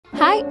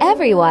Hi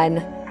everyone!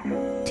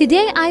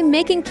 Today I'm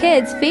making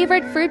kids'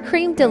 favorite fruit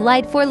cream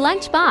delight for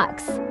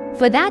lunchbox.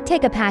 For that,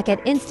 take a packet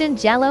instant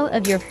jello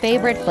of your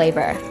favorite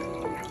flavor.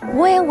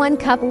 Boil 1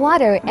 cup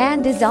water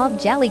and dissolve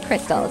jelly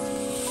crystals.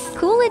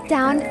 Cool it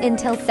down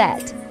until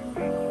set.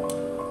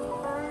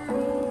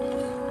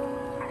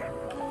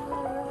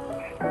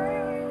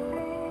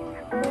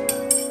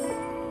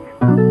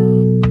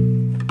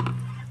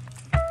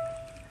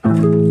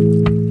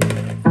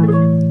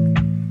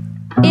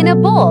 In a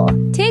bowl,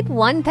 take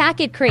 1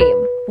 packet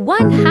cream,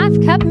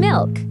 1/2 cup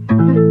milk,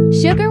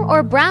 sugar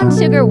or brown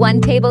sugar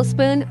 1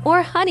 tablespoon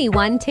or honey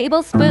 1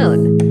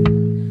 tablespoon.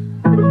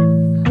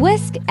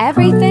 Whisk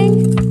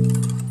everything.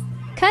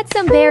 Cut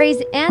some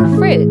berries and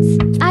fruits.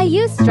 I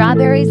use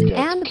strawberries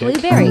and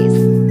blueberries.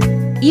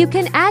 You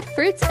can add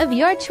fruits of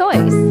your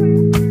choice.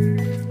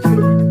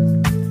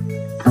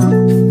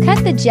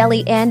 Cut the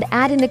jelly and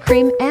add in the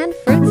cream and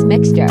fruits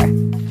mixture.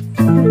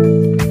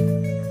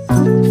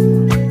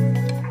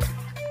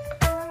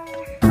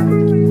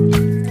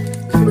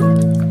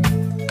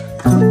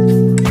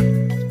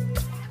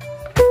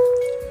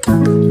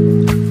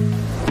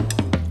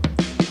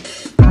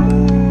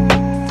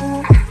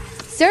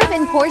 Serve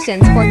in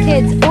portions for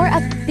kids or a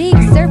big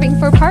serving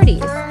for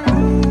parties.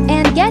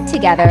 And get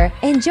together,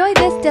 enjoy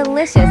this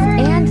delicious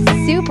and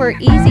super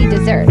easy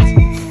dessert.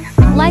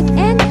 Like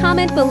and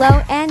comment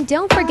below, and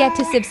don't forget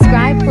to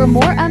subscribe for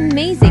more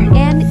amazing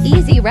and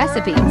easy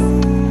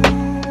recipes.